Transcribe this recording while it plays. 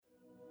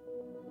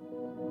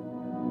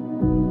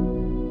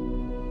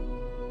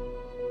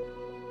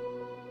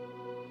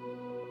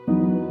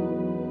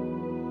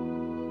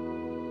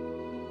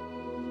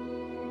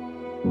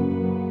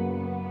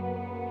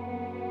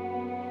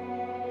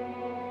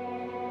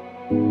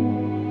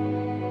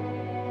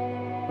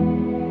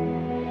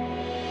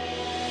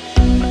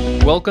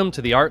Welcome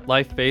to the Art,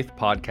 Life, Faith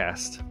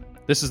podcast.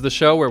 This is the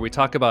show where we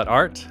talk about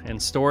art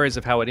and stories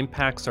of how it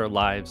impacts our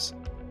lives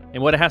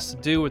and what it has to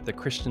do with the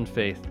Christian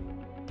faith,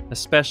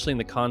 especially in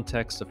the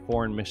context of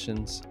foreign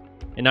missions.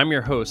 And I'm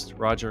your host,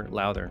 Roger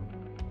Lowther.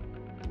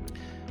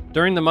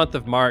 During the month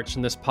of March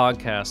in this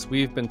podcast,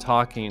 we've been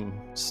talking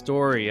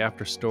story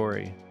after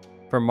story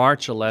from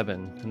March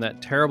 11 and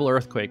that terrible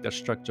earthquake that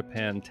struck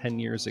Japan 10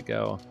 years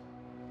ago.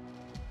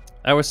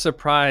 I was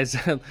surprised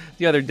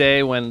the other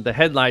day when the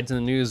headlines in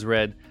the news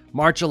read,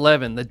 March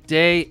 11, the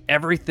day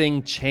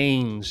everything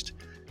changed.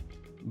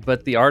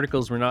 But the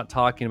articles were not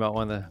talking about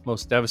one of the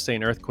most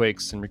devastating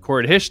earthquakes in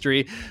recorded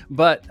history,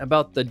 but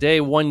about the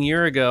day 1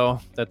 year ago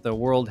that the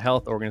World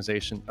Health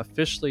Organization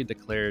officially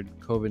declared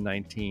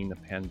COVID-19 a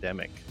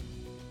pandemic.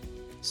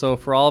 So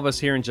for all of us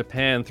here in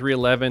Japan,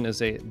 3/11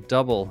 is a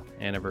double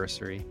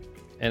anniversary.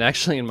 And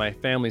actually, in my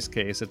family's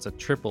case, it's a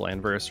triple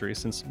anniversary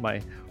since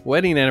my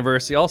wedding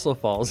anniversary also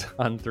falls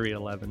on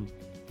 3/11.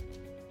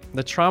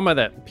 The trauma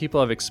that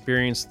people have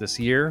experienced this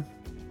year,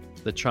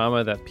 the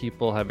trauma that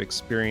people have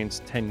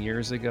experienced 10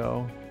 years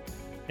ago,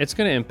 it's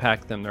going to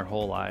impact them their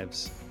whole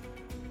lives.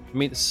 I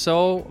mean,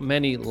 so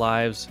many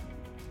lives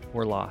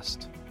were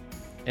lost,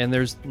 and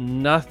there's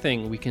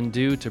nothing we can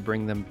do to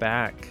bring them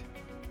back.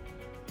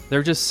 There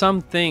are just some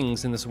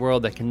things in this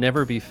world that can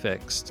never be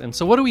fixed. And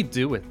so what do we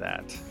do with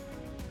that?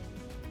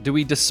 Do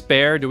we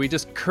despair? Do we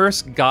just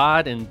curse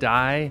God and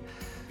die?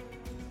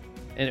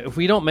 And if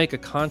we don't make a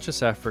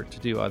conscious effort to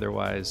do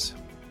otherwise,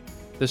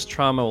 this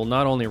trauma will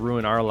not only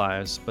ruin our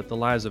lives, but the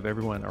lives of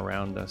everyone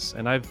around us.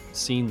 And I've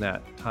seen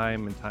that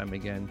time and time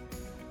again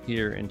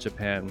here in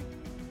Japan.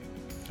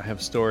 I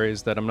have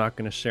stories that I'm not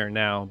going to share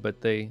now,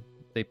 but they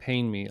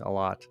pain me a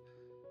lot.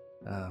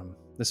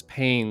 This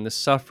pain, this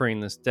suffering,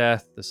 this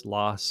death, this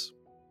loss.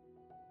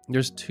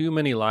 There's too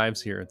many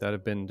lives here that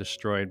have been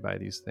destroyed by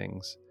these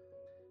things.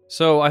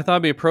 So I thought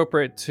it'd be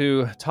appropriate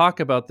to talk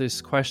about this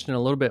question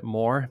a little bit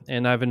more,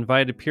 and I've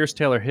invited Pierce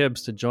Taylor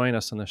Hibbs to join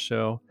us on the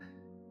show.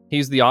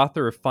 He's the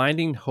author of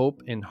Finding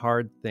Hope in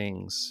Hard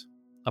Things,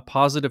 a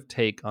positive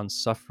take on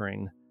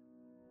suffering.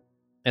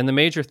 And the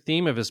major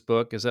theme of his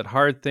book is that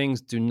hard things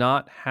do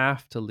not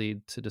have to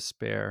lead to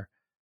despair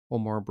or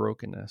more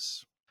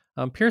brokenness.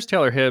 Pierce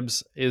Taylor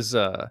Hibbs is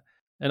an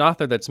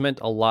author that's meant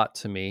a lot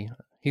to me.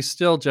 He's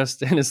still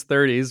just in his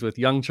 30s with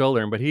young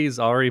children, but he's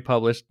already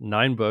published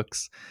 9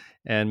 books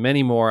and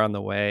many more on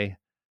the way,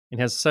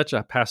 and has such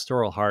a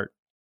pastoral heart.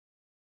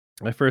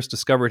 I first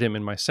discovered him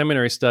in my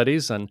seminary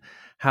studies on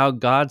how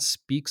God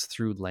speaks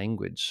through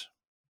language,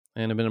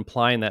 and I've been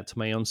applying that to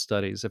my own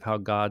studies of how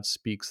God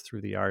speaks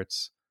through the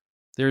arts.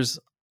 There's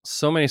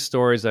so many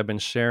stories I've been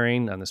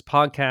sharing on this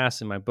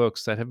podcast and my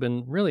books that have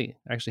been really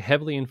actually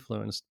heavily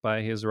influenced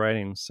by his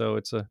writing, so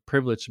it's a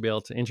privilege to be able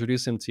to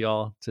introduce him to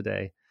y'all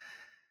today.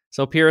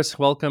 So Pierce,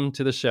 welcome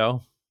to the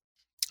show.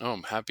 Oh,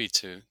 I'm happy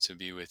to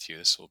be with you.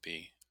 This will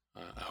be,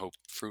 I hope,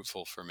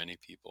 fruitful for many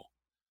people.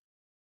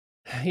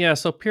 Yeah,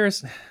 so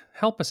Pierce,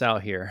 help us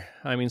out here.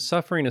 I mean,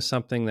 suffering is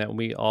something that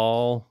we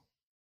all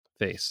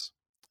face.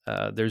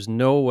 There's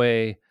no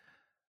way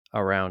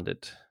around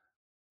it.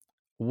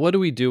 What do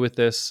we do with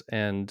this?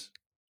 And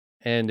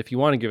if you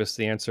want to give us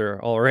the answer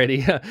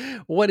already,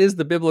 what is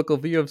the biblical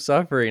view of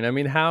suffering? I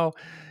mean, how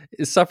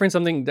is suffering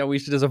something that we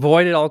should just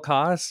avoid at all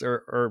costs,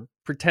 or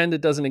pretend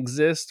it doesn't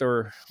exist,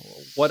 or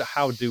what?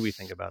 How do we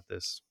think about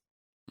this?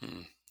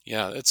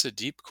 Yeah, it's a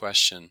deep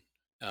question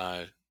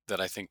that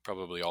I think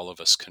probably all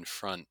of us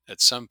confront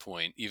at some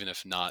point, even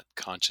if not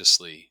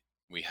consciously.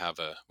 We have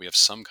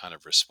some kind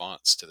of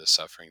response to the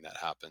suffering that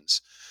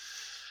happens.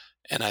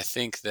 And I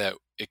think that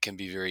it can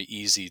be very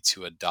easy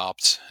to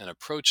adopt an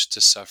approach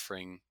to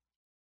suffering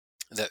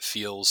that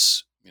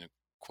feels,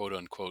 quote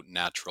unquote,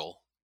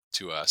 natural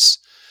to us,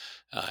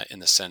 in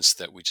the sense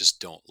that we just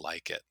don't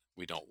like it.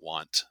 We don't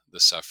want the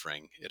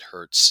suffering. It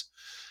hurts,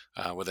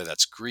 whether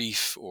that's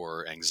grief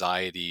or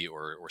anxiety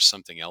or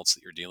something else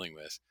that you're dealing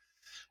with.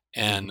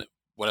 And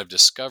what I've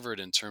discovered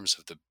in terms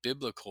of the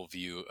biblical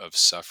view of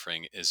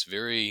suffering is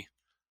very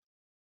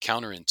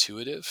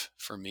counterintuitive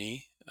for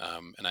me.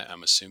 And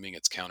I'm assuming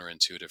it's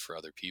counterintuitive for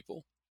other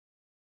people.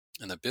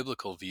 And the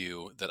biblical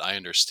view that I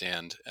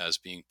understand as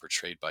being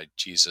portrayed by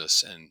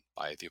Jesus and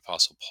by the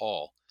Apostle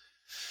Paul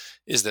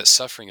is that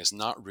suffering is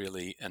not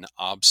really an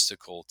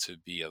obstacle to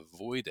be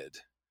avoided.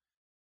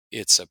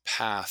 It's a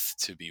path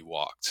to be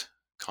walked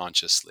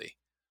consciously.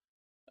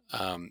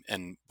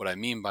 And what I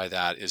mean by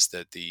that is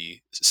that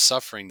the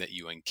suffering that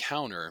you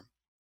encounter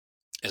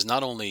is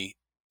not only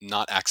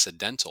not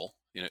accidental,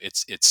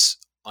 it's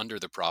under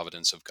the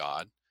providence of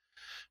God.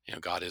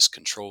 God is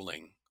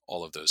controlling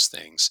all of those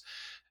things,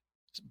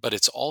 but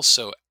it's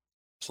also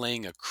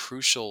playing a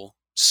crucial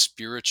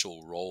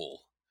spiritual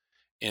role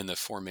in the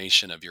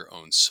formation of your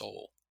own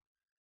soul,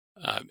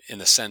 in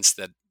the sense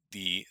that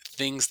the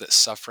things that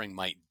suffering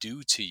might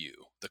do to you,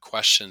 the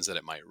questions that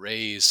it might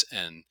raise,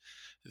 and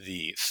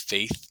the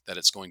faith that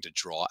it's going to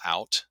draw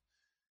out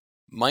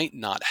might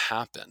not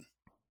happen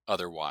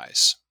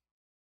otherwise.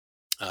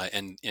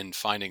 And in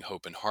Finding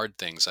Hope in Hard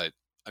Things,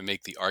 I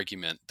make the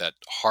argument that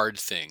hard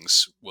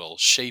things will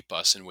shape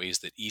us in ways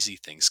that easy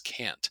things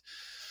can't.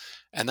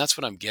 And that's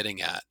what I'm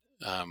getting at.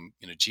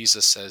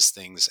 Jesus says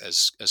things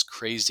as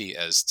crazy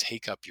as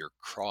take up your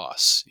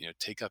cross,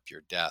 take up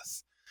your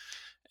death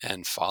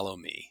and follow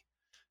me.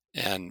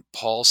 And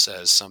Paul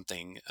says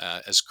something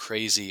as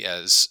crazy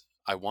as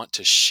I want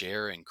to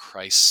share in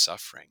Christ's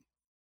suffering.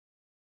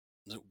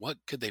 What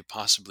could they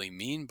possibly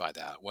mean by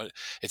that? What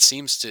it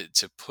seems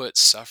to put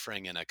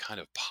suffering in a kind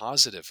of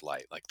positive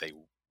light, like they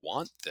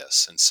want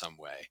this in some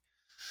way.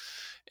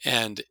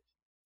 And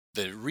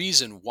the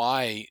reason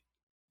why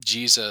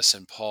Jesus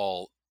and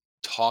Paul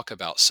talk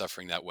about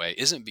suffering that way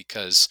isn't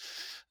because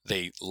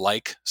they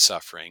like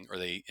suffering or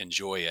they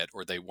enjoy it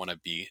or they want to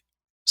be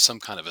some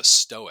kind of a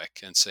stoic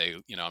and say,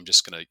 I'm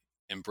just going to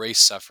embrace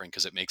suffering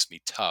because it makes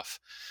me tough.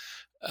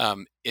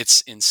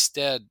 It's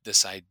instead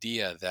this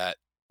idea that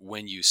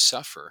when you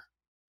suffer,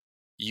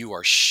 you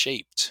are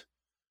shaped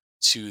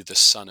to the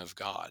Son of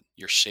God.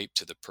 You're shaped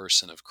to the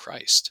person of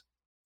Christ.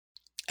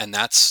 And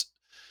that's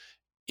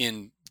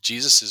in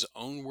Jesus's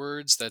own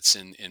words, that's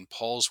in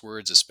Paul's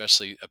words,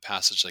 especially a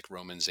passage like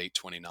Romans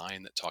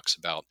 8:29 that talks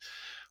about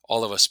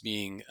all of us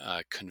being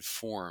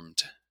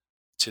conformed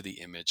to the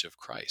image of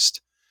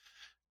Christ.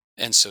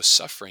 And so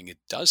suffering, it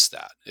does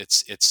that.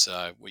 It's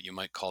what you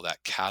might call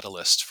that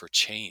catalyst for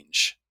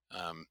change.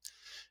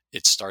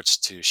 It starts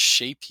to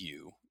shape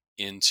you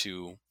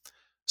into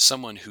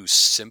someone who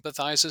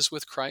sympathizes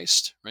with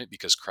Christ, right?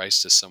 Because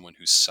Christ is someone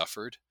who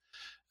suffered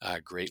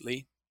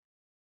greatly.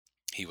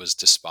 He was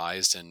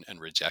despised and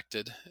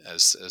rejected,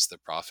 as the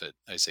prophet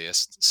Isaiah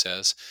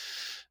says.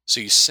 So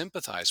you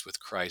sympathize with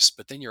Christ,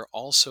 but then you're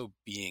also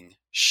being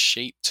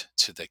shaped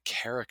to the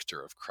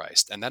character of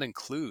Christ, and that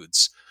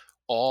includes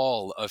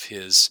all of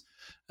his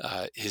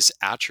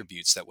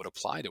attributes that would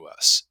apply to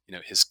us.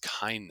 His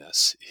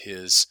kindness,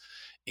 his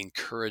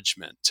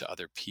encouragement to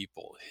other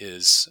people,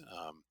 his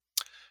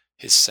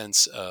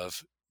sense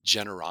of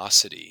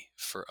generosity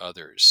for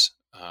others.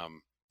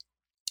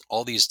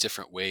 All these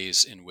different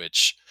ways in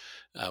which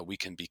we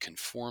can be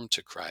conformed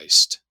to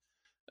Christ,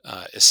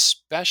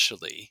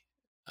 especially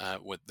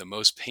what the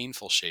most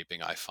painful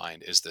shaping I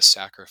find is the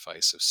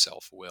sacrifice of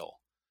self will.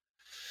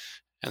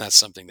 And that's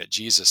something that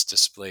Jesus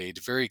displayed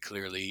very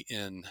clearly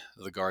in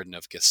the Garden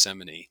of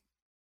Gethsemane,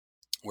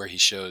 where he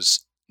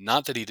shows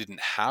not that he didn't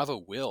have a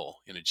will.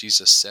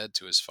 Jesus said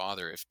to his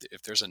Father,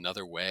 if there's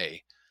another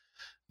way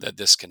that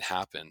this can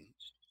happen,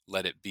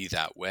 let it be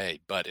that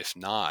way. But if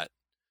not,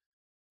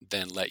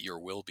 then let your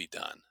will be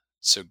done.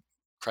 So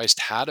Christ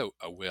had a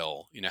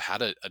will,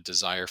 had a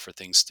desire for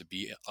things to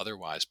be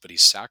otherwise, but he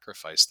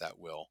sacrificed that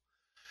will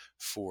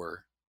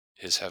for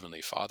his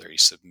heavenly Father. He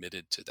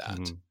submitted to that.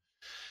 Mm-hmm.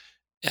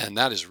 And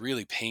that is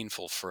really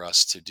painful for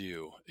us to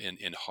do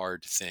in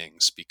hard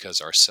things,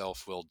 because our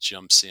self-will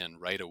jumps in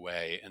right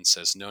away and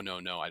says, no, no,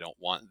 no, I don't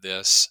want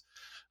this.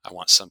 I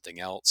want something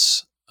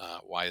else.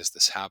 Why is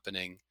this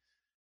happening?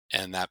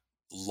 And that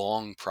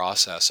long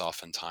process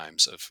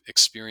oftentimes of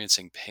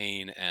experiencing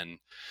pain and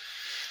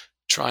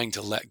trying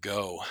to let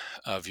go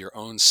of your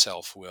own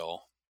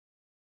self-will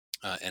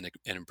and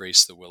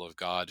embrace the will of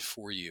God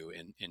for you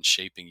in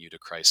shaping you to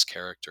Christ's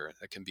character.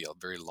 That can be a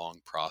very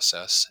long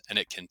process, and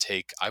it can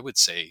take, I would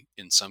say,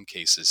 in some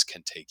cases,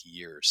 can take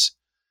years.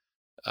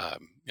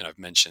 I've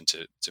mentioned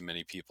to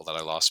many people that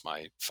I lost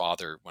my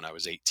father when I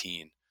was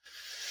 18.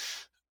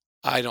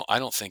 I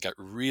don't think I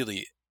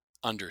really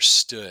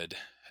understood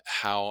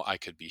how I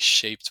could be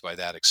shaped by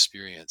that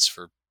experience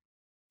for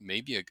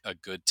maybe a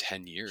good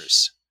 10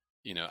 years,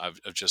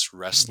 of just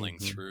wrestling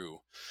Mm-hmm. through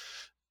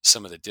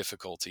some of the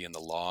difficulty and the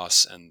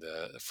loss and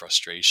the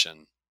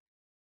frustration.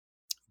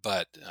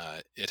 But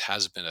it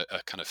has been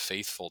a kind of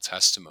faithful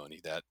testimony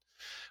that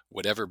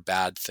whatever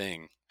bad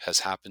thing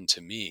has happened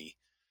to me,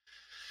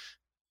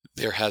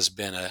 there has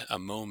been a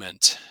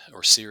moment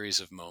or series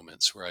of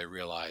moments where I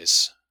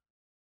realize,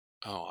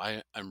 oh,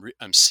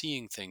 I'm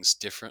seeing things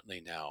differently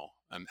now.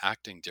 I'm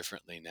acting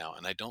differently now,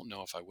 and I don't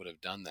know if I would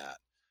have done that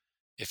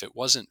if it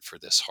wasn't for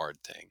this hard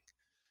thing,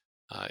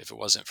 if it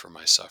wasn't for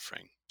my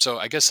suffering. So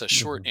I guess a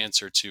short Mm-hmm.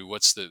 answer to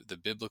what's the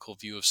biblical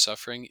view of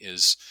suffering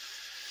is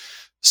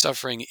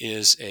suffering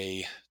is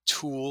a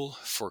tool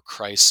for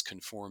Christ's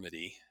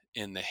conformity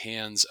in the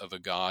hands of a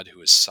God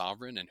who is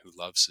sovereign and who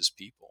loves his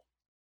people.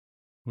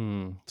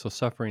 So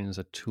suffering is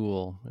a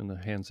tool in the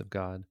hands of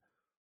God.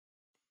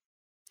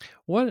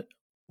 What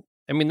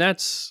I mean,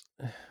 that's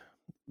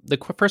the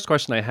first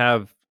question I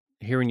have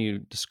hearing you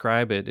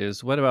describe it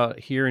is what about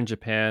here in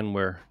Japan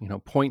where,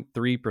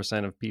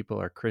 0.3% of people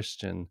are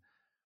Christian?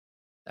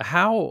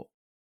 How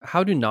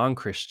how do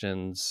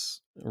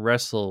non-Christians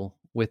wrestle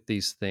with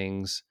these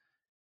things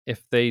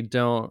if they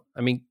don't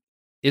I mean,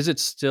 is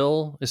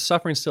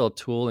suffering still a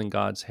tool in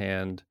God's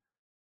hand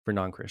for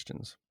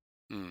non-Christians?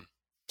 Hmm.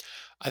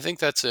 I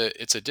think it's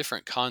a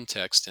different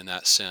context in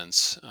that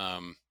sense.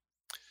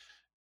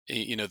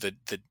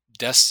 The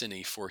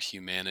destiny for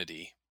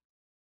humanity,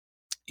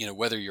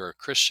 whether you're a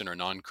Christian or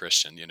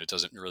non-Christian, it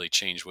doesn't really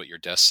change what your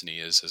destiny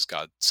is as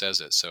God says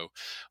it. So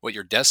what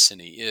your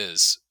destiny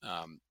is,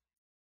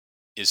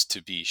 is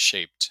to be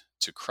shaped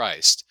to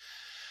Christ.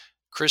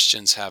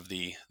 Christians have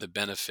the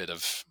benefit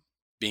of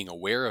being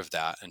aware of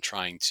that and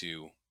trying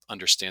to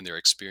understand their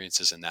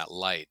experiences in that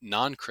light.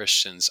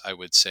 Non-Christians, I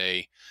would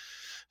say,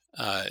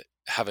 uh,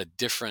 have a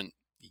different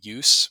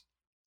use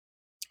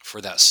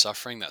for that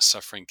suffering. That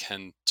suffering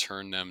can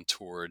turn them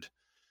toward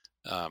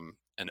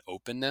an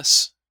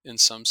openness in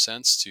some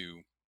sense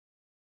to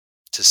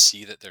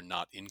see that they're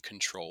not in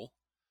control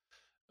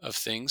of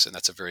things, and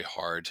that's a very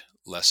hard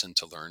lesson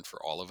to learn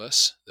for all of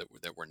us,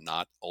 that we're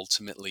not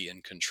ultimately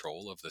in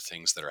control of the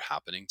things that are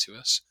happening to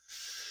us.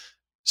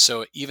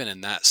 So even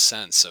in that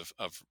sense of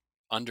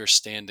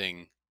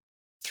understanding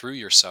through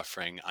your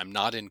suffering, I'm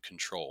not in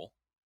control.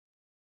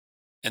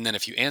 And then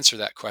if you answer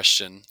that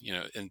question,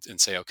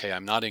 and say, okay,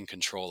 I'm not in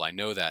control, I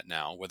know that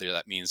now, whether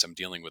that means I'm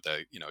dealing with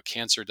a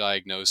cancer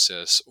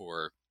diagnosis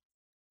or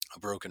a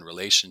broken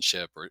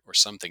relationship or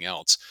something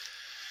else,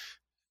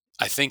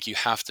 I think you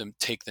have to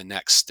take the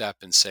next step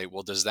and say,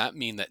 well, does that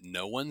mean that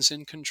no one's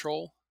in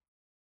control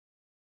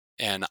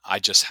and I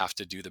just have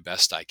to do the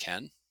best I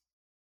can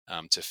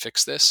to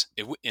fix this?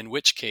 In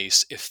which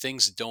case, if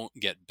things don't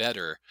get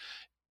better,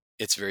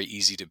 it's very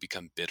easy to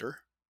become bitter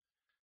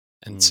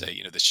and Mm.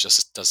 say, this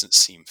just doesn't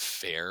seem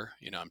fair.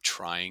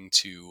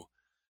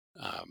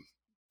 Um,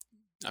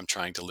 I'm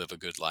trying to live a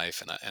good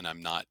life, and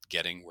I'm not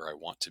getting where I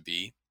want to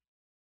be.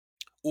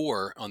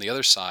 Or on the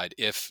other side,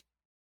 if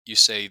you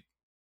say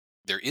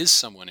there is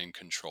someone in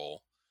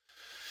control,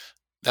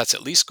 that's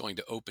at least going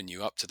to open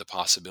you up to the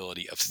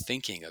possibility of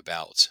thinking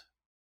about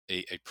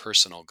a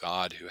personal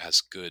God who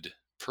has good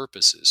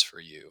purposes for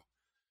you,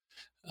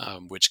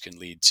 which can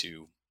lead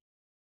to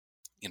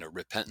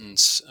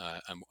repentance,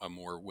 a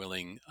more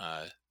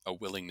a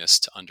willingness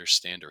to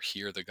understand or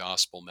hear the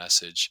gospel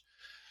message.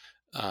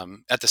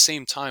 At the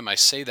same time, I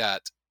say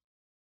that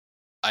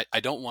I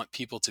don't want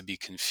people to be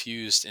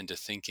confused into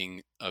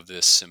thinking of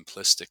this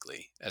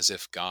simplistically, as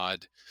if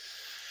God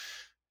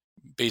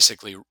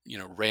basically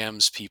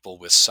rams people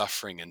with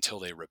suffering until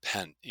they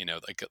repent,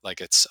 like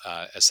it's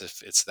as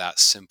if it's that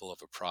simple of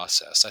a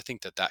process. I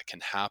think that can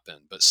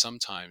happen, but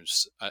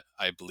sometimes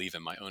I believe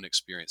in my own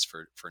experience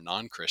for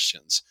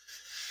non-Christians,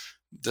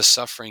 the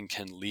suffering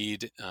can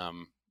lead,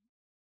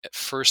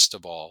 first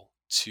of all,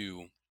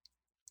 to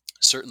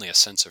certainly a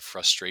sense of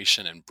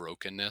frustration and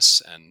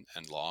brokenness and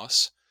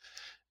loss,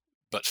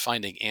 but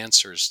finding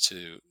answers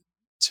to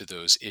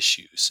those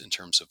issues in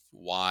terms of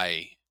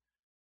why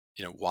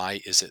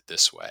is it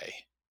this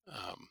way?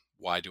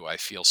 Why do I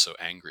feel so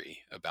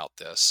angry about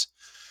this?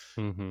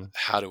 Hmm.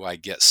 How do I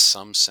get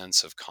some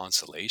sense of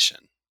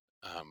consolation?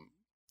 Um,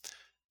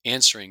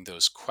 Answering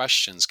those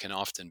questions can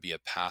often be a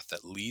path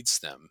that leads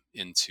them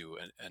into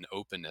an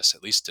openness,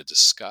 at least to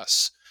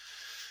discuss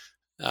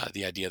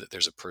the idea that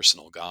there's a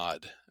personal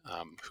God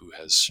who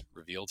has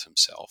revealed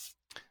himself.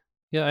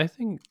 Yeah, I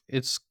think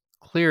it's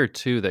clear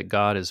too that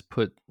God has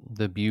put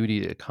the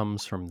beauty that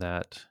comes from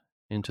that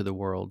into the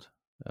world.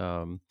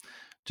 Um,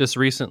 just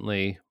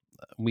recently,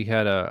 we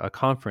had a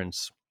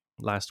conference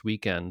last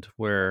weekend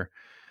where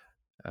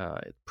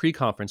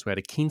pre-conference we had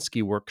a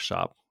Kinski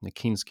workshop. The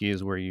Kinski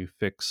is where you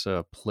fix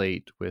a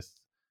plate with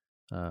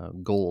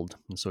gold,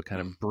 and so it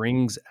kind Mm, of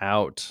brings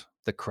out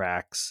the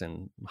cracks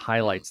and mm,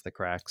 highlights the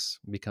cracks,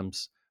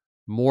 becomes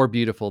more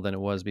beautiful than it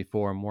was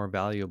before, more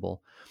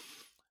valuable.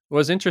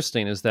 What's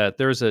interesting is that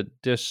there's a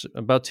dish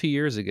about 2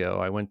 years ago.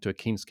 I went to a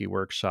Kinski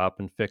workshop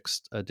and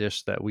fixed a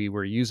dish that we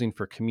were using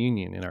for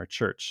communion in our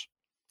church.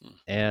 mm,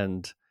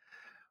 And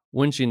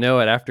wouldn't you know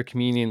it, after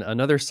communion,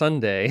 another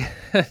Sunday,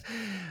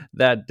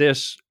 that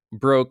dish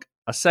broke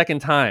a second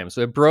time.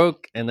 So it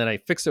broke, and then I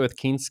fixed it with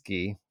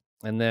Kinski,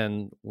 and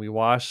then we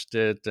washed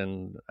it.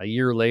 And a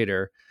year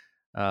later,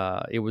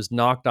 it was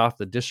knocked off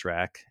the dish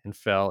rack and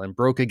fell and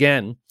broke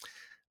again.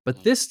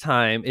 But mm, this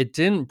time it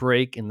didn't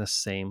break in the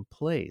same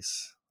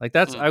place. Like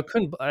that's mm,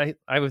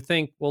 I would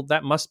think, well,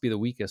 that must be the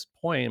weakest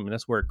point. I mean,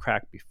 that's where it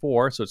cracked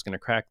before, so it's going to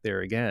crack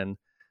there again.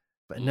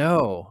 But mm,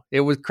 no,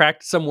 it was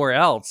cracked somewhere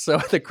else. So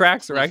the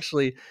cracks are mm,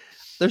 actually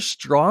the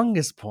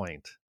strongest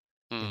point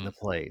in mm. the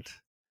plate.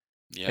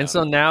 And Yeah.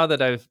 so now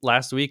that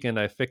last weekend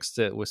I fixed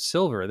it with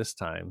silver this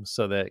time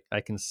so that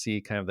I can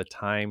see kind of the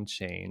time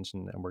change,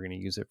 and we're going to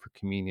use it for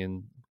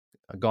communion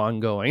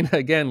ongoing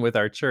again with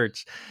our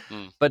church.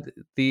 Mm, But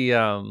the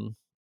um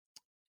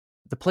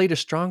the plate is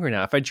stronger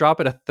now. If I drop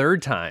it a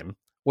third time,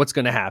 what's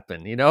going to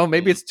happen?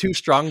 Maybe mm. it's too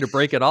strong to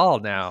break it all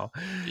now.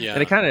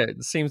 And it Yeah. kind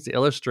of seems to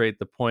illustrate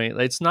the point.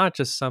 It's not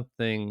just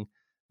something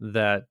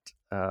that,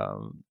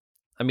 um,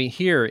 I mean,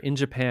 here in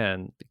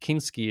Japan,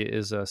 Kinski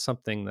is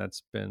something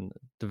that's been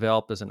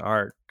developed as an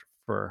art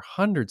for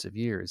hundreds of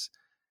years.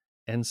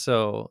 And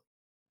so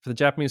for the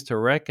Japanese to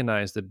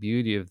recognize the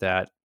beauty of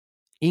that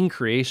in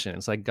creation,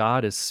 it's like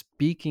God is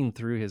speaking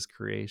through his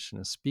creation,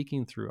 is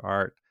speaking through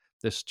art,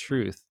 this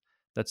Mm, truth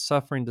that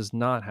suffering does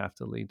not have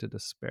to lead to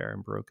despair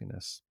and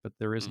brokenness, but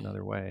there is mm,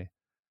 another way.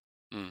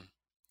 mm.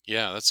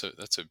 Yeah,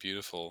 that's a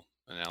beautiful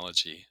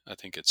analogy. I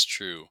think it's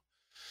true.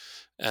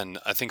 And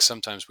I think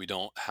sometimes we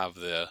don't have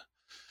the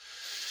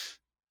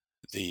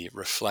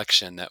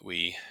reflection that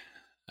we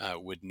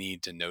would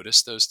need to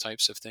notice those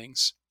types of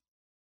things.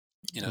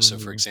 So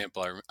for Mhm.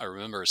 example, I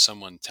remember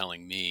someone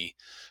telling me,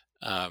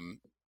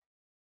 um,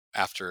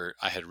 after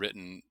I had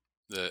written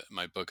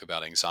my book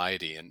about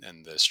anxiety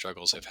and the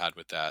struggles I've had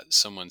with that,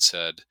 someone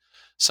said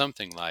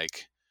something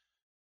like,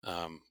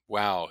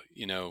 "Wow,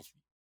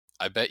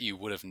 I bet you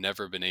would have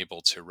never been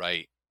able to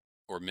write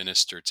or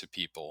minister to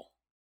people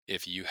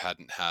if you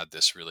hadn't had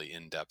this really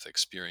in-depth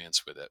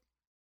experience with it.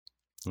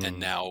 And Mm.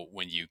 now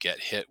when you get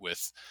hit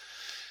with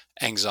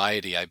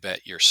anxiety, I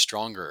bet you're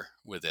stronger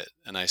with it."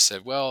 And I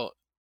said, "Well,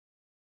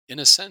 in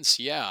a sense,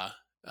 yeah.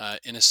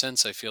 In a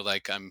sense, I feel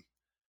like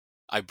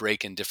I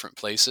break in different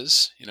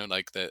places,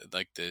 like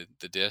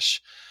the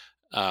dish.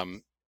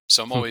 Um,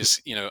 so I'm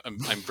always,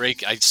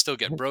 I still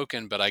get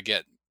broken, but I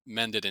get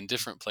mended in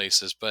different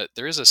places. But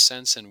there is a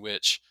sense in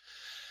which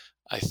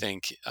I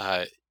think,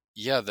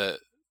 yeah, the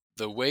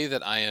way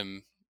that I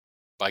am,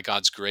 by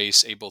God's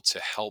grace, able to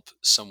help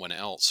someone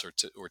else or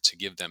to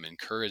give them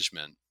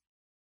encouragement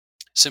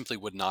simply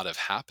would not have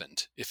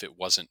happened if it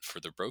wasn't for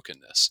the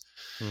brokenness.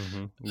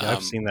 Mhm. Yeah,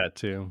 I've Um, seen that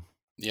too.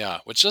 yeah,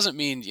 which doesn't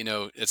mean,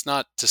 it's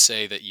not to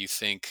say that you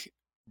think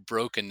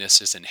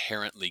brokenness is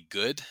inherently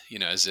good,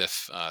 as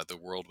if the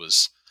world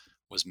was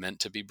meant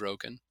to be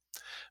broken.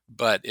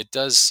 But it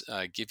does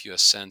give you a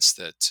sense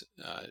that,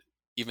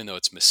 even though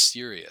it's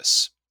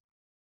mysterious,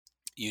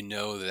 you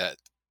know that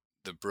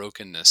the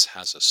brokenness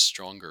has a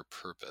stronger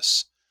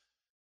purpose.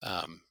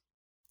 Um,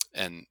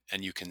 and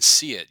you can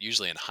see it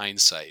usually in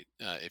hindsight,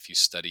 if you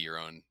study your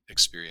own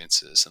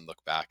experiences and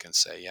look back and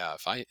say, yeah,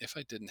 if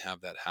I didn't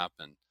have that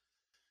happen,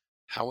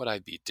 how would I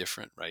be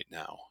different right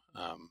now?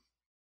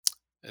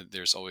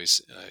 There's always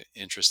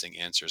interesting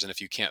answers, and if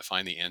you can't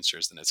find the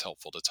answers, then it's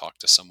helpful to talk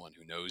to someone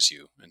who knows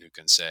you and who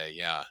can say,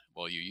 yeah,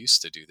 well, you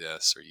used to do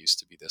this or used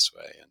to be this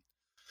way. And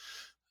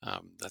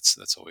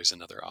that's always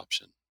another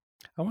option.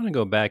 I wanna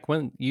go back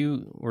when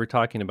you were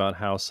talking about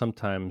how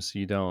sometimes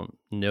you don't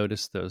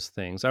notice those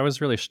things. I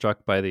was really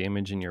struck by the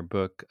image in your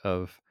book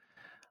of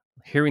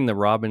hearing the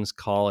robins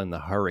call in the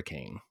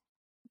hurricane.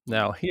 Mm,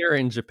 Now, here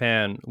in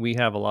Japan, we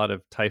have a lot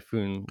of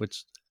typhoon,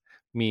 which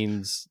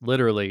means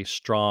literally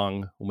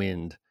strong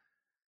wind,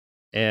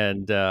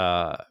 and,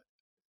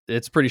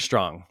 it's pretty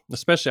strong,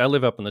 especially I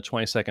live up on the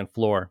 22nd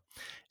floor,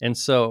 and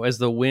so as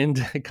the wind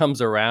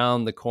comes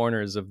around the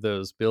corners of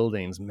those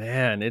buildings,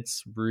 man,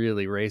 it's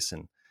really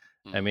racing.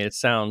 I mm, mean, it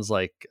sounds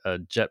like a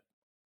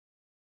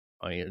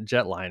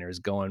jetliner is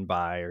going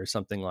by or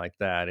something like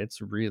that.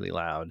 It's really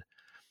loud.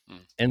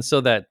 mm. And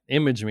so that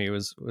image me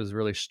was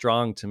really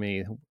strong to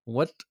me.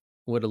 What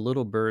would a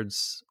little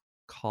bird's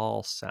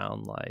call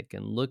sound like?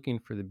 And looking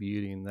for the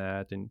beauty in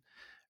that. And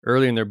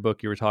earlier in their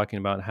book, you were talking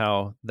about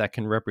how that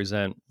can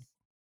represent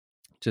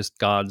just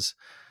God's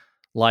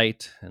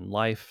light and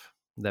life.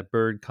 That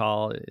bird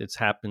call, it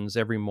happens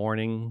every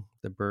morning.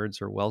 The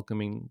birds are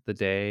welcoming the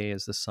day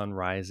as the sun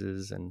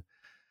rises. And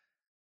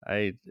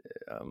I,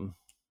 um,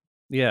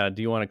 yeah,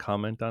 do you want to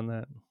comment on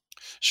that?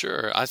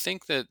 Sure. I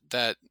think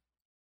that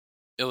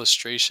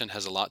illustration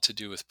has a lot to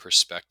do with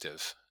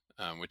perspective,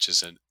 which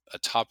is a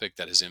topic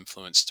that has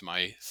influenced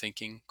my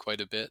thinking quite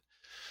a bit.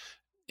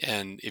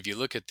 And if you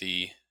look at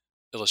the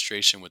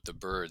illustration with the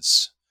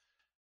birds,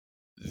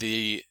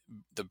 the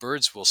the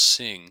birds will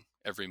sing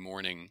every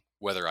morning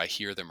whether I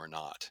hear them or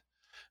not.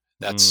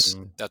 That's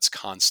Mm, that's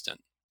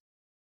constant.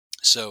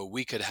 So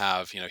we could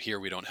have, here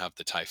we don't have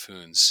the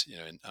typhoons,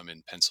 I'm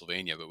in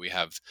Pennsylvania, but we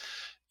have,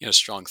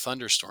 strong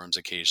thunderstorms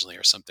occasionally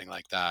or something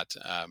like that,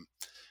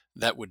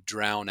 that would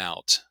drown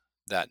out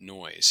that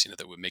noise,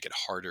 that would make it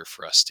harder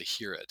for us to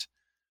hear it.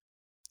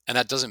 And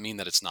that doesn't mean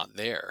that it's not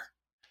there.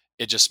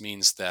 It just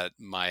means that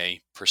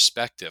my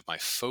perspective, my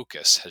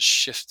focus has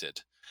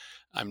shifted.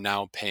 I'm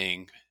now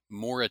paying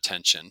more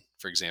attention,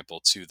 for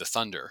example, to the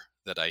thunder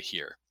that I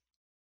hear.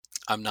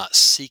 I'm not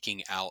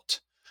seeking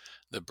out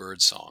the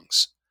bird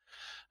songs.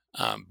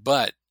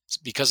 But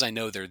because I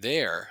know they're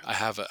there, I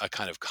have a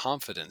kind of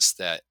confidence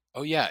that,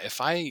 oh, yeah, if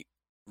I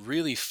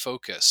really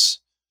focus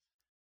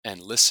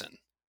and listen,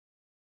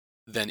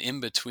 then in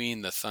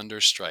between the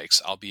thunder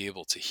strikes, I'll be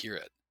able to hear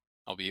it.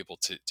 I'll be able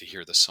to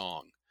hear the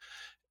song.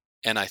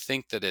 And I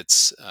think that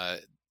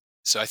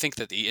so I think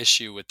that the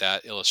issue with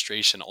that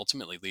illustration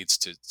ultimately leads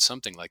to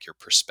something like your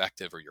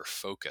perspective or your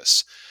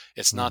focus.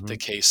 It's not the mhm.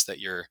 case that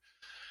you're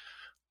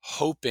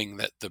hoping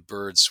that the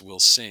birds will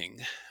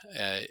sing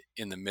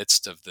in the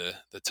midst of the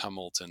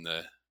tumult and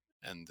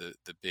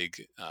the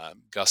big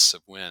gusts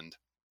of wind.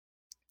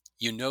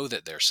 You know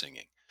that they're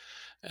singing,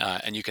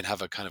 and you can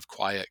have a kind of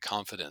quiet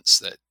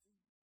confidence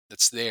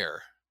that's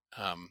there.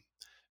 Um,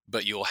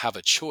 but you'll have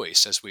a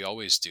choice, as we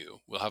always do.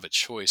 We'll have a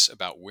choice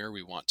about where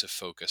we want to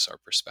focus our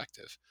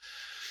perspective.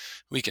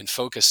 We can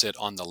focus it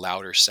on the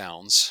louder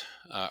sounds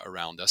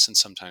around us, and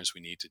sometimes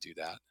we need to do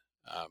that.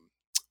 Um,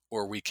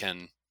 or we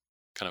can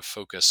kind of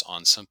focus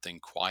on something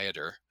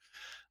quieter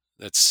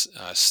that's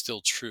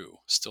still true,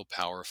 still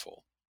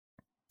powerful,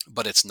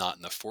 but it's not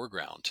in the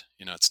foreground.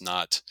 It's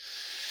not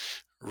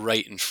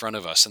right in front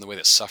of us, and the way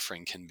that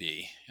suffering can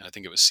be. And I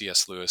think it was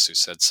C.S. Lewis who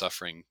said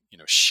suffering,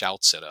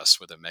 shouts at us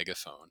with a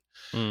megaphone.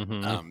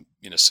 Mm-hmm.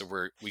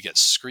 So we get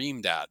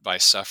screamed at by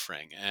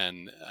suffering,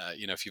 and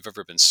if you've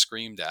ever been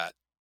screamed at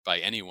by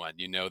anyone,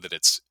 you know that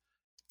it's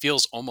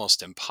feels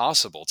almost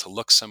impossible to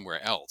look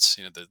somewhere else.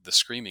 The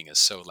screaming is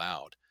so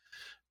loud.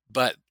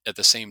 But at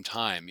the same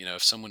time,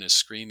 if someone is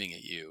screaming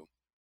at you,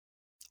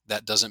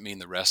 that doesn't mean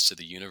the rest of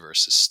the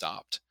universe is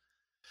stopped.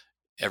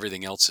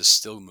 Everything else is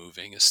still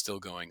moving, is still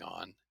going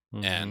on,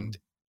 Mm-hmm. and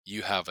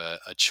you have a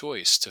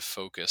choice to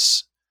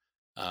focus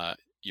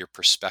your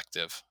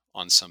perspective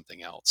on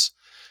something else.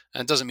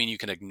 And it doesn't mean you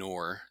can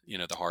ignore,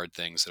 the hard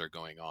things that are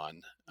going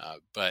on,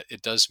 but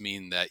it does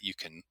mean that you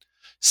can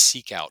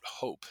seek out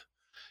hope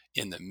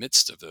in the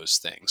midst of those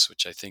things,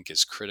 which I think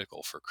is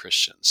critical for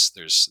Christians.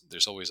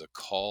 There's always a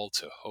call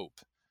to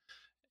hope,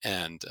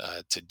 and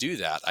to do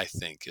that, I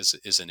think,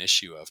 is an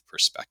issue of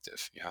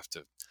perspective. You have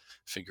to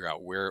figure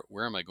out where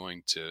am I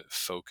going to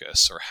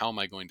focus, or how am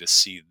I going to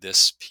see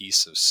this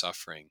piece of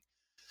suffering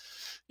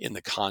in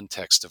the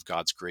context of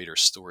God's greater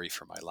story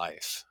for my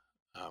life.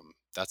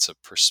 That's a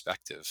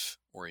perspective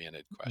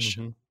oriented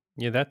question.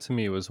 Mm-hmm. Yeah, that to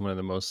me was one of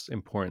the most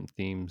important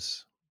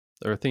themes,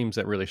 or themes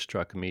that really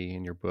struck me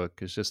in your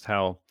book, is just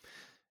how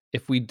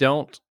if we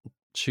don't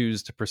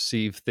choose to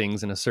perceive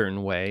things in a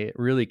certain way, it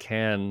really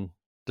can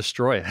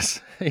destroy us.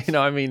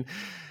 I mean,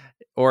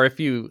 or if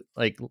you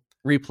like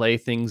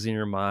replay things in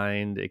your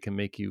mind, it can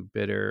make you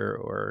bitter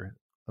or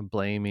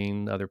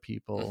blaming other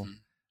people.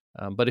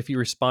 Hmm. But if you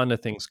respond to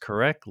things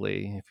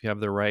correctly, if you have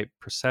the right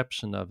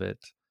perception of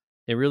it,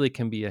 it really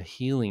can be a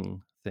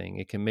healing thing.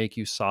 It can make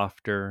you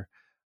softer,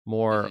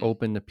 more Hmm.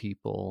 open to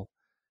people,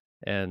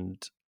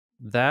 and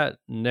that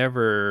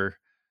never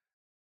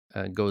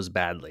goes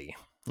badly.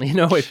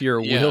 If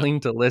you're Yeah, willing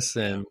to yeah,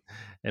 listen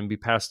and be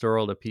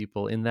pastoral to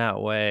people in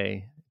that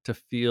way, to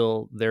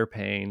feel their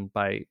pain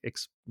by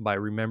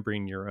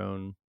remembering your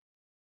own.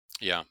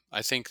 yeah.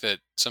 I think that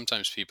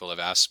sometimes people have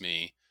asked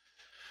me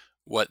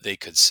what they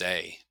could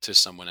say to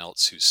someone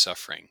else who's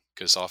suffering,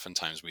 because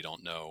oftentimes we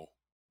don't know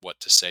what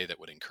to say that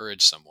would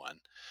encourage someone.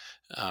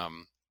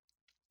 Um,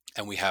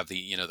 and we have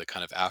the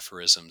kind of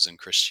aphorisms in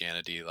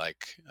Christianity,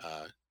 like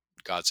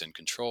God's in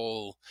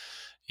control.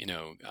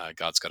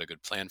 God's got a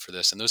good plan for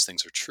this, and those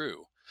things are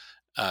true.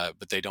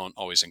 But they don't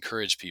always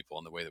encourage people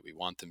in the way that we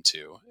want them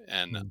to.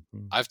 And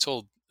Mhm. I've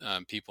told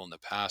people in the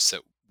past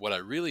that what I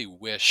really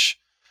wish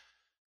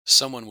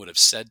someone would have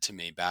said to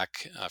me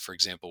back, for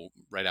example,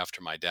 right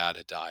after my dad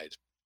had died,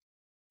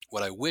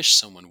 what I wish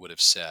someone would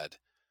have said,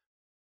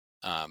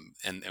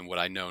 and what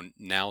I know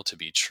now to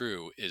be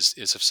true is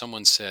if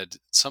someone said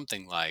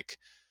something like,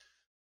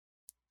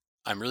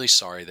 "I'm really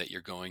sorry that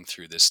you're going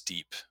through this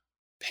deep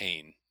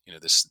pain,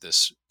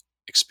 this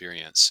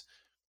experience,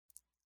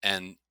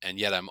 and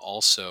yet I'm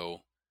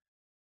also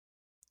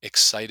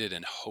excited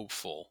and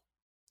hopeful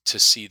to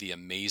see the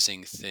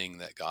amazing thing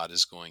that God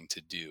is going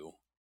to do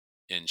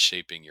in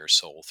shaping your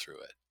soul through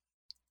it."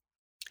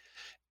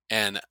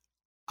 And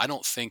I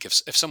don't think if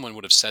someone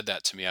would have said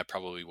that to me, I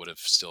probably would have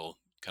still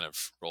kind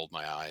of rolled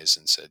my eyes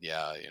and said,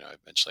 "Yeah,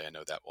 eventually I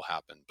know that will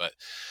happen." But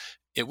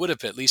it would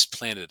have at least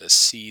planted a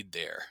seed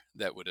there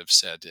that would have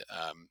said,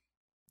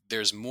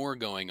 "There's more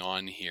going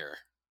on here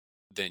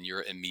than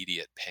your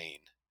immediate pain.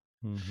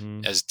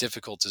 Mhm. As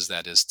difficult as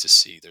that is to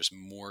see, there's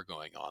more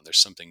going on. There's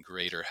something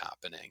greater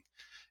happening."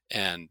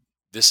 And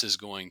this is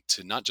going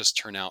to not just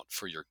turn out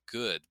for your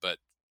good, but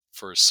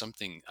for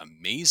something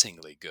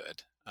amazingly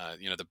good.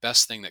 The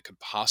best thing that could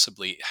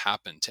possibly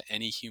happen to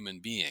any human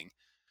being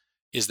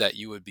is that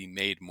you would be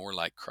made more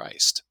like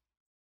Christ.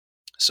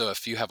 So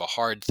if you have a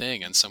hard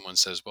thing and someone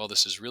says, "Well,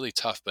 this is really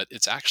tough, but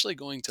it's actually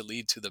going to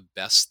lead to the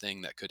best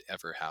thing that could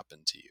ever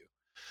happen to you,"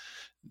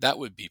 that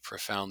would be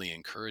profoundly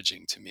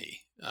encouraging to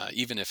me,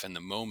 even if in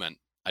the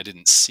moment I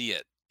didn't see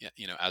it,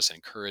 as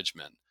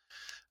encouragement.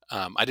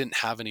 I didn't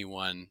have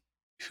anyone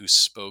who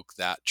spoke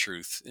that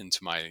truth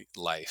into my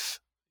life,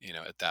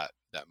 at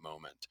that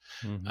moment.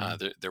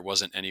 Mhm. There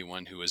wasn't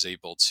anyone who was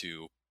able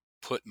to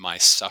put my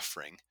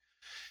suffering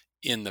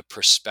in the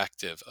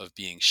perspective of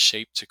being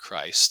shaped to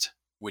Christ,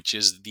 which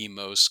is the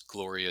most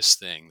glorious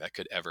thing that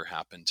could ever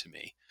happen to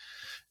me.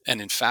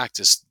 And in fact,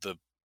 is the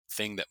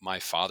thing that my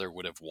father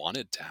would have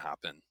wanted to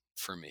happen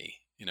for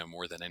me,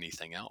 more than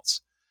anything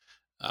else.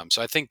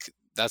 So I think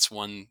that's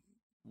one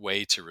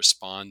way to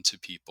respond to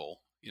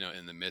people,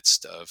 in the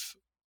midst of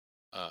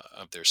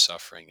their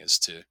suffering, is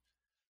to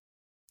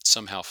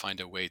somehow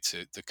find a way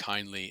to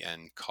kindly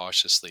and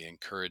cautiously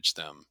encourage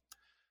them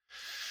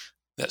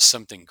that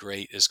something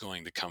great is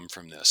going to come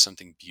from this,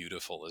 something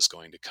beautiful is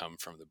going to come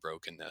from the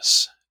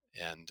brokenness.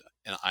 And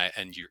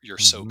you're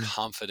so Mhm.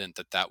 confident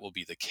that that will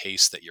be the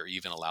case that you're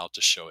even allowed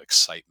to show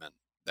excitement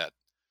that,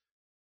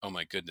 oh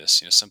my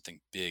goodness,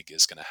 something big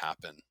is going to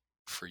happen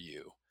for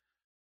you.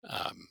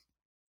 Um,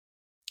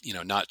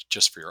 not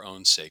just for your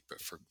own sake,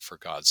 but for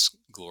God's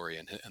glory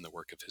and the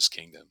work of His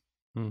kingdom.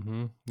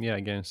 Mhm. Yeah,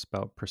 again, it's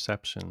about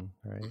perception,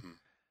 right? Hmm.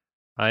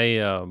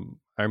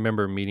 I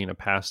remember meeting a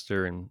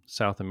pastor in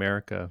South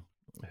America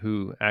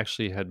who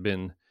actually had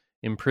been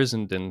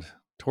imprisoned and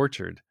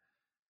tortured.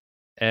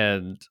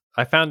 And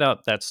I found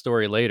out that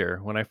story later.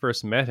 When I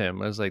first met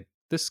him, I was like,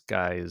 this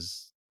guy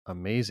is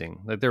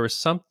amazing. Like there was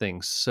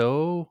something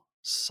so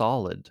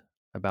solid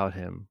about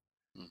him.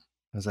 Mm.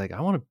 I was like,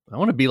 I want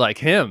to be like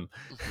him.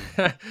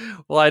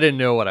 Mhm. Well, I didn't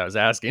know what I was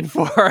asking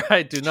for.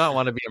 I do not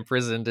want to be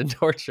imprisoned and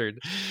tortured.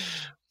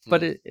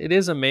 But Hmm. it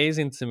is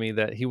amazing to me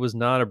that he was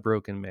not a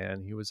broken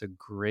man. He was a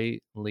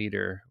great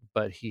leader,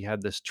 but he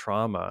had this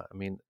trauma. I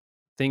mean,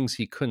 things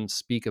he couldn't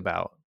speak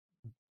about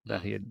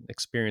that Mm. he had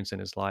experienced in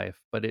his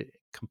life, but it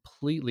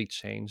completely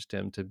changed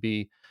him to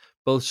be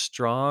both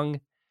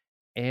strong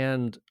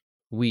and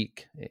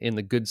weak in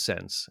the good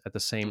sense at the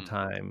same Mm.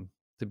 time,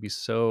 to be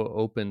so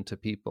open to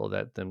people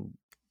that then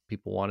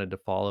people wanted to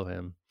follow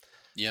him.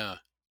 Yeah.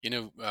 You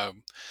know,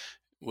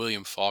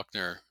 William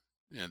Faulkner,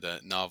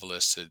 the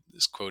novelist,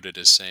 is quoted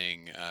as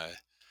saying,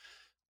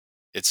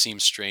 "It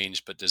seems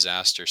strange, but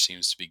disaster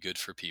seems to be good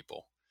for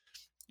people,"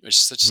 which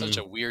is such Mm,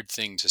 a weird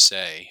thing to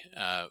say.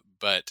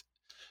 But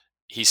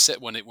he said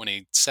when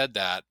he said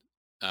that,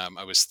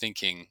 I was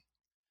thinking,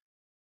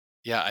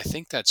 yeah, I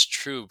think that's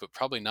true, but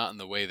probably not in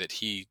the way that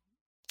he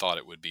thought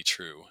it would be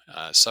true.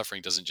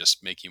 Suffering doesn't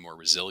just make you more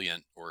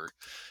resilient or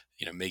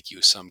make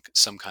you some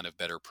kind of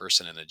better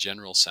person in a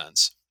general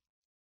sense.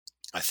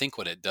 I think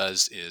what it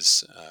does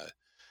is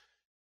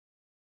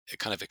it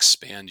kind of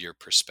expand your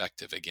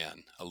perspective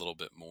again a little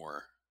bit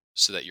more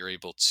so that you're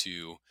able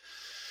to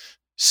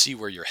see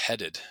where you're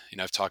headed.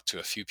 I've talked to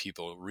a few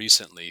people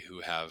recently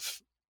who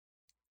have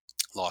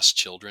lost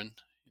children,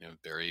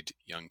 buried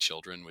young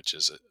children, which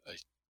is a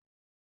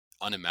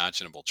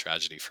unimaginable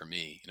tragedy for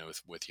me,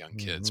 with young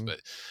kids. mhm,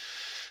 But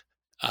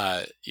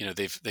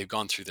they've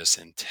gone through this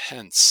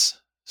intense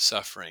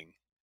suffering,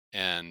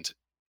 and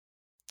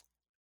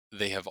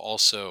they have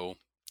also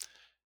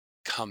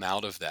come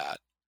out of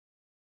that,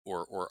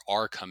 or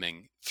are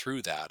coming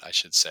through that, I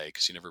should say,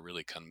 because you never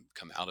really come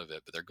out of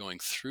it, but they're going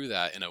through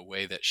that in a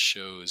way that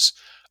shows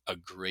a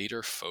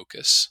greater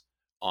focus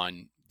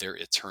on their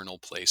eternal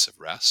place of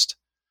rest.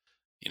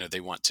 They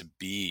want to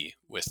be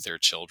with their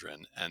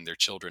children, and their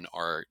children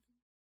are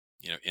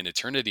in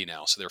eternity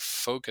now, so they're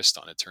focused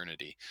on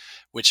eternity,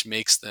 which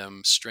makes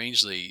them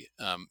strangely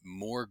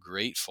more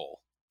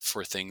grateful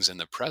for things in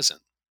the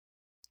present.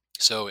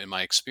 So in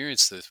my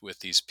experience with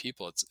these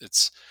people,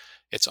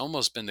 it's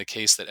almost been the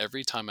case that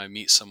every time I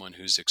meet someone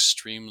who's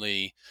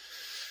extremely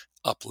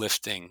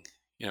uplifting,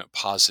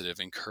 positive,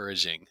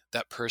 encouraging,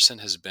 that person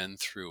has been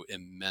through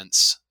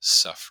immense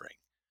suffering,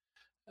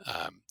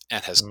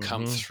 and has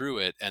come mhm. through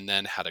it, and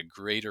then had a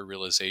greater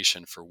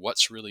realization for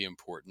what's really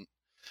important,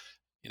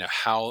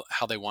 how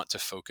they want to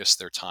focus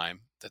their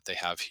time that they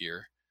have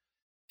here.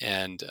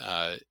 And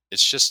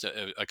it's just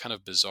a kind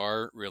of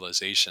bizarre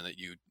realization that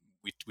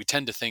we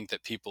tend to think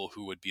that people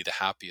who would be the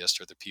happiest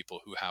are the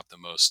people who have the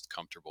most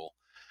comfortable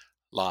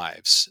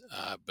lives,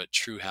 but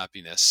true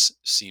happiness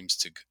seems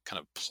to kind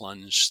of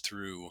plunge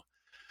through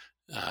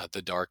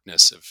the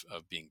darkness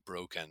of being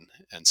broken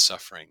and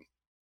suffering,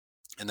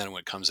 and then when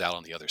it comes out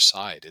on the other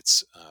side,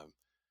 it's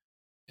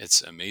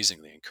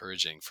amazingly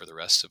encouraging for the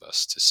rest of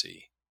us to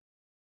see.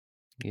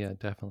 Yeah,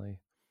 definitely.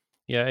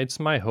 Yeah, it's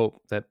my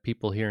hope that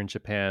people here in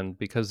Japan,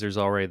 because there's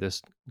already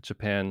this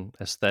Japan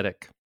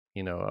aesthetic,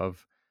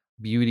 of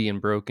beauty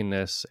and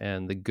brokenness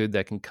and the good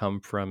that can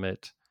come from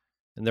it.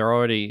 And they're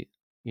already,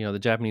 the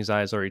Japanese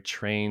eye is already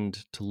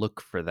trained to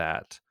look for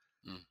that,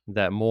 Mm.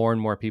 that more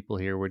and more people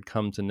here would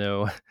come to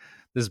know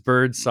this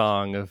bird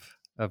song of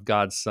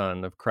God's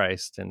Son, of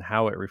Christ, and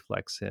how it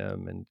reflects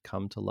him, and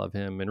come to love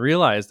him and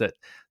realize that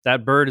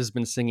that bird has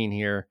been singing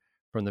here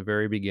from the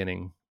very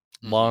beginning,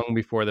 Hmm. long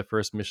before the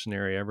first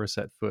missionary ever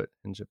set foot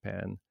in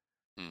Japan.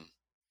 Mm.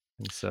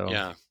 And so,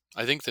 Yeah,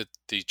 I think that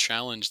the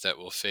challenge that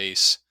we'll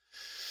face,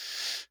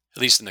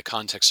 at least in the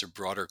context of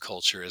broader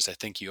culture, is I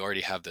think you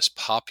already have this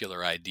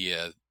popular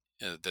idea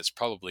that's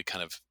probably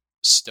kind of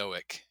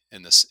stoic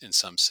in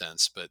some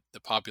sense, but the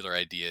popular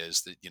idea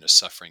is that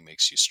suffering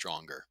makes you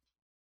stronger.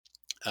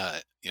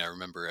 I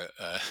remember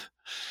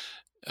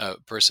a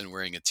person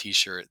wearing a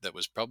T-shirt that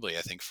was probably,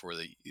 I think, for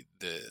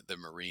the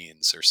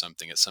Marines or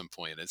something at some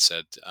point. It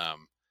said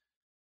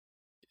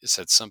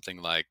something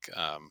like,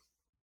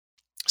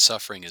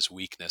 "Suffering is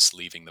weakness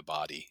leaving the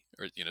body,"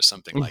 or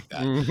something like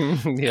that.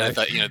 And I yeah,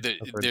 thought,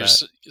 I've heard that.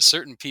 there's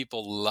certain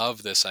people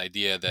love this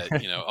idea that,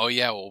 oh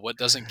yeah, well, what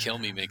doesn't kill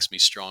me makes me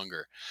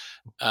stronger.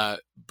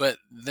 But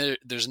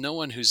there's no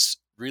one who's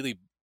really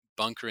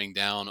bunkering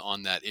down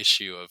on that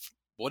issue of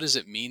what does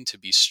it mean to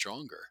be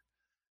stronger.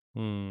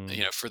 Hmm,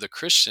 For the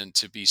Christian,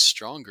 to be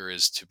stronger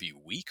is to be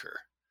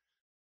weaker,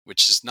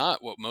 which is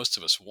not what most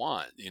of us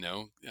want.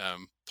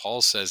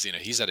 Paul says,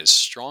 he's at his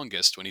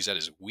strongest when he's at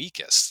his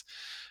weakest.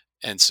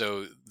 And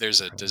so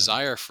there's a right.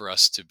 desire for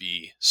us to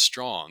be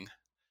strong,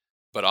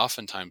 but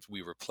oftentimes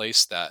we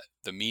replace the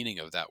meaning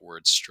of that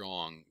word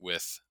strong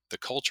with the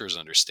culture's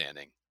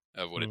understanding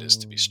of what it is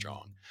to be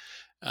strong.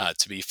 Mm,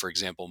 To be, for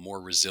example,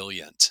 more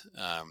resilient,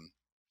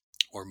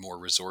 or more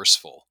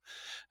resourceful,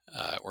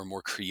 or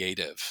more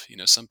creative,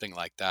 something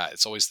like that.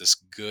 It's always this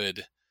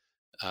good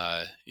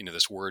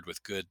this word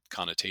with good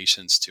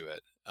connotations to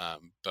it.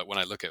 But when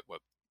I look at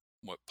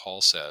what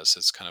Paul says,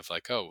 it's kind of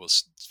like, oh, well,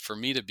 for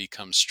me to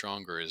become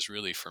stronger is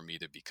really for me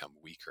to become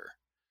weaker,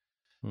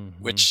 Hmm.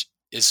 which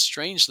is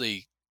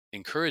strangely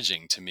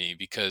encouraging to me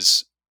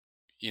because,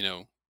 you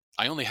know,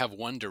 I only have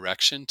one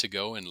direction to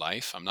go in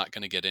life. I'm not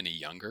going to get any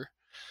younger.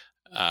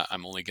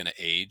 I'm only going to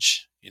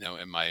age,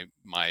 and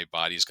my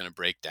body's going to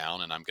break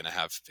down, and I'm going to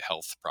have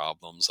health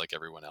problems like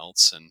everyone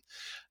else, and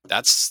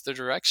that's the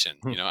direction.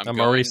 I'm I'm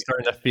already going.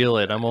 starting to feel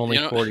it. I'm only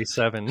You know,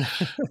 47.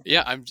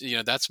 yeah,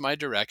 that's my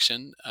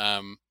direction.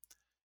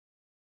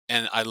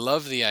 And I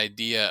love the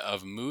idea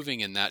of moving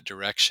in that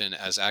direction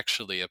as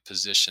actually a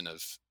position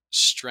of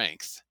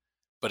strength.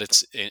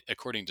 But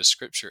according to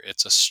scripture,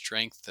 it's a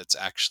strength that's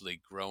actually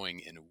growing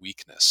in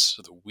weakness.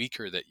 So the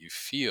weaker that you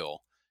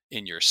feel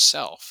in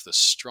yourself, the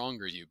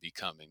stronger you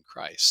become in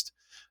Christ,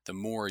 the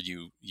more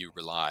you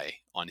rely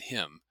on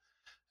Him,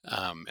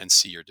 and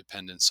see your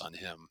dependence on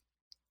Him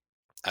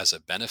as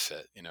a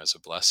benefit, as a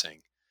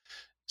blessing.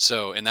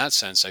 So in that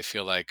sense, I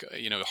feel like,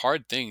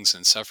 hard things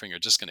and suffering are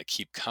just going to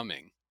keep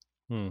coming.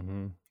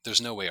 Hmm.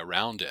 There's no way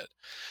around it.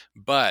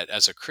 But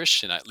as a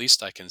Christian, at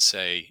least I can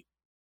say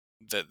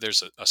that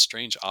there's a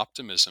strange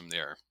optimism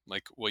there.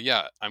 Like, well,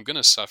 yeah, I'm going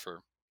to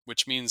suffer,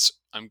 which means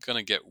I'm going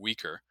to get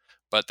weaker,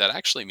 but that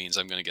actually means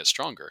I'm going to get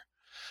stronger,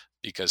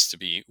 because to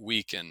be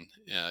weak in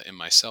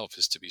myself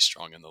is to be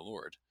strong in the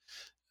Lord.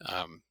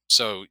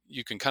 So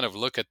you can kind of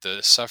look at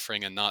the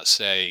suffering and not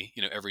say,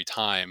 every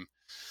time,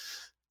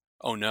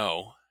 oh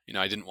no,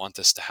 I didn't want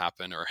this to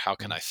happen, or how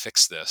can I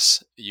fix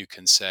this? You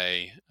can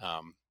say,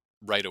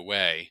 right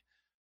away,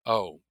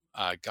 oh,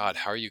 God,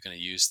 how are you going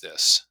to use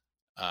this?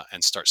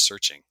 And start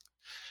searching.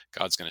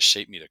 God's going to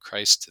shape me to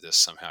Christ to this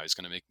somehow. He's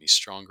going to make me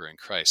stronger in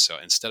Christ. So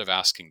instead of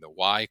asking the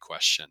why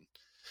question,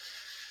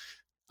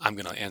 I'm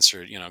going to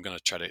answer, I'm going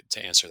to try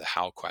to answer the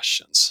how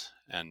questions.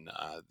 And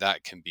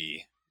that can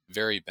be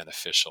very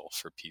beneficial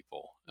for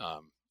people,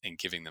 in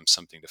giving them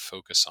something to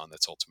focus on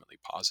that's ultimately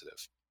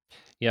positive.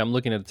 Yeah, I'm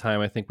looking at the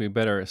time. I think we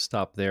better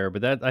stop there.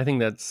 But I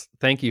think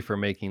thank you for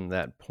making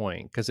that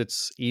point, because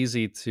it's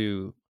easy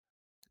to,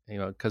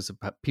 because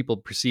people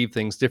perceive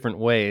things different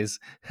ways,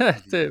 Hmm.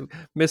 to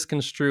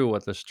misconstrue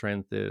what the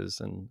strength is.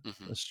 And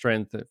Hmm. the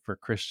strength for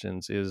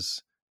Christians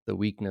is the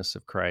weakness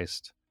of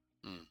Christ.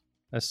 Mm.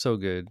 That's so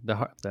good.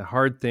 The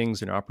hard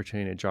things are an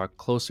opportunity to draw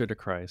closer to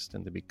Christ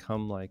and to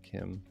become like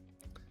Him.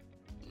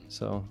 Mm.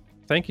 So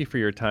thank you for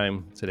your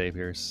time today,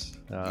 Pierce.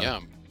 Yeah,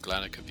 I'm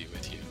glad I could be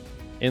with you.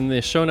 In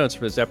the show notes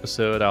for this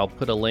episode, I'll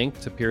put a link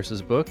to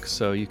Pierce's book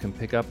so you can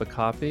pick up a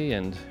copy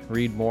and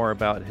read more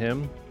about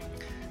him.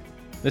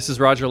 This is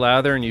Roger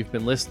Lather, and you've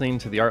been listening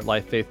to the Art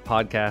Life Faith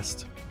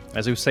podcast.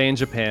 As we say in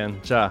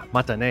Japan, ja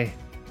mata ne.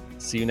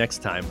 See you next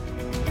time.